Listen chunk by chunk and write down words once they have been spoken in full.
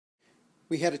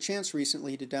We had a chance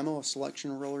recently to demo a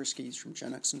selection of roller skis from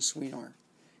Genix and Swienor.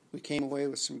 We came away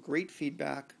with some great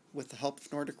feedback with the help of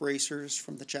Nordic racers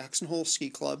from the Jackson Hole Ski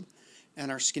Club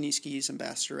and our Skinny Skis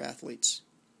ambassador athletes.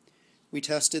 We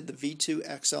tested the V2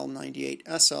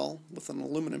 XL98SL with an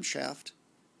aluminum shaft,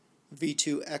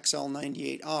 V2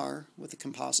 XL98R with a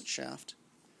composite shaft,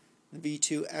 the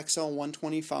V2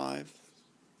 XL125,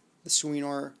 the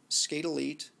Swienor Skate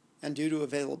Elite, and due to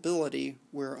availability,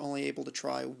 we were only able to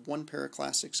try one pair of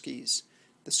classic skis,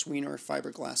 the Swienor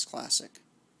Fiberglass Classic.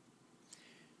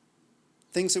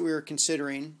 Things that we were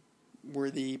considering were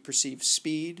the perceived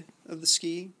speed of the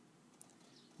ski,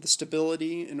 the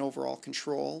stability and overall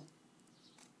control,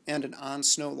 and an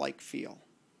on-snow-like feel.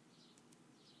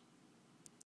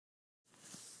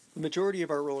 The majority of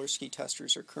our roller ski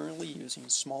testers are currently using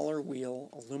smaller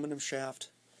wheel, aluminum shaft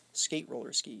skate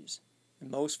roller skis, and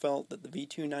most felt that the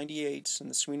V298s and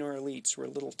the Swienor Elites were a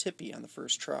little tippy on the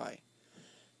first try,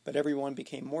 but everyone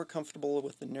became more comfortable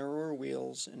with the narrower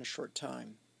wheels in a short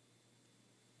time.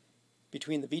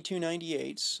 Between the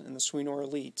V298s and the Swienor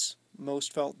Elites,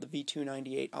 most felt the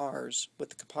V298Rs with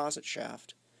the composite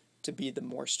shaft to be the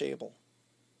more stable.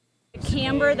 The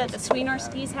camber that the Swienor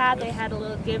skis had, they had a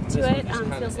little give to it.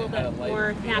 Feels a little bit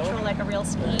more natural, like a real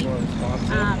ski.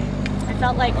 I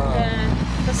felt like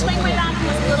the swing weight on them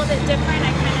was a little bit different.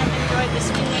 I kind of enjoyed the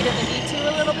swing weight of the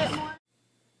V2 a little bit more.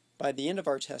 By the end of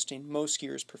our testing, most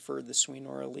skiers preferred the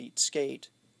Swienor Elite Skate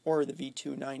or the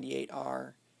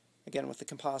V298R, again with the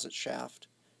composite shaft,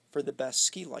 for the best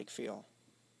ski-like feel.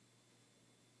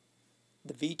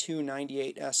 The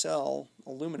V298SL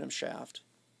aluminum shaft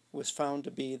was found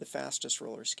to be the fastest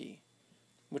roller ski,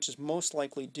 which is most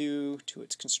likely due to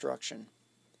its construction.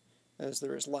 As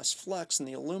there is less flex in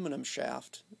the aluminum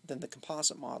shaft than the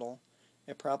composite model,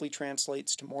 it probably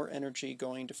translates to more energy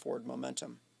going to forward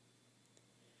momentum.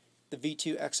 The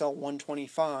V2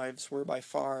 XL125s were by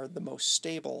far the most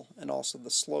stable and also the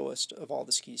slowest of all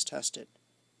the skis tested.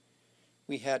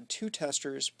 We had two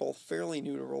testers, both fairly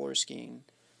new to roller skiing,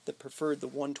 that preferred the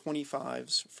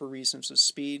 125s for reasons of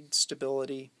speed,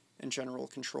 stability, and general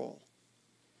control.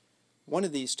 One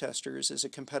of these testers is a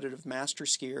competitive master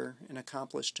skier and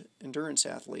accomplished endurance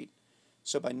athlete,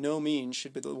 so by no means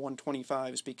should the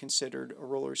 125s be considered a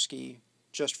roller ski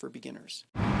just for beginners.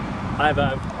 I've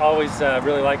always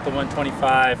really liked the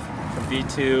 125 from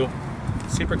V2.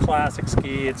 Super classic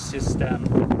ski. It's just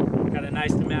got a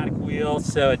nice pneumatic wheel,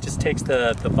 so it just takes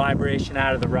the vibration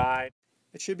out of the ride.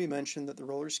 It should be mentioned that the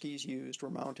roller skis used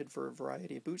were mounted for a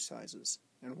variety of boot sizes,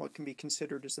 and what can be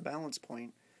considered as the balance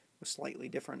point was slightly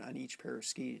different on each pair of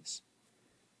skis.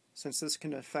 Since this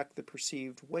can affect the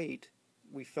perceived weight,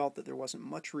 we felt that there wasn't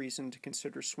much reason to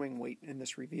consider swing weight in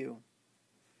this review.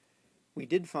 We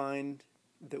did find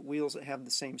that wheels that have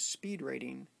the same speed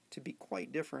rating to be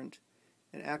quite different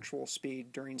in actual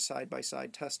speed during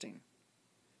side-by-side testing.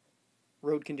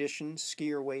 Road conditions,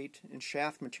 skier weight, and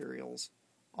shaft materials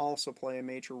also play a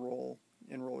major role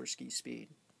in roller ski speed.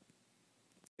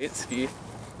 Great ski.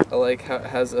 I like how it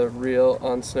has a real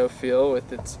on-snow feel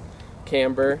with its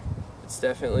camber. It's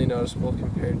definitely noticeable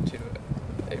compared to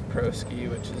a pro ski,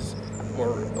 which is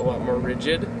a lot more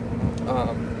rigid.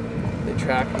 They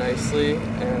track nicely,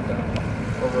 and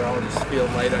overall just feel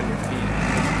light on your feet.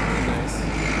 It's nice.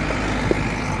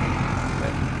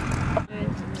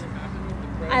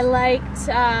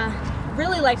 I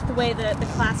really liked the way the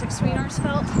classic Swienors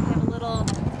felt. They have a little,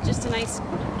 just a nice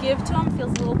give to them.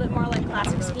 Feels a little bit more like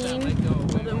classic skiing, a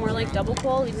little bit more like double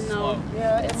pole, even though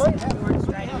it's weren't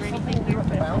striding or anything there,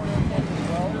 but it felt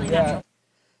really natural.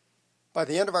 By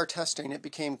the end of our testing, it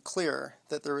became clear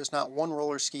that there was not one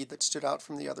roller ski that stood out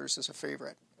from the others as a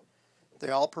favorite. They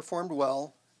all performed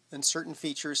well, and certain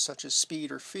features such as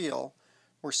speed or feel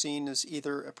were seen as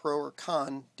either a pro or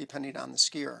con depending on the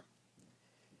skier.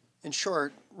 In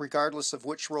short, regardless of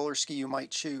which roller ski you might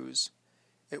choose,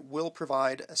 it will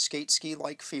provide a skate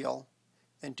ski-like feel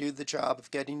and do the job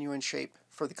of getting you in shape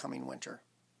for the coming winter.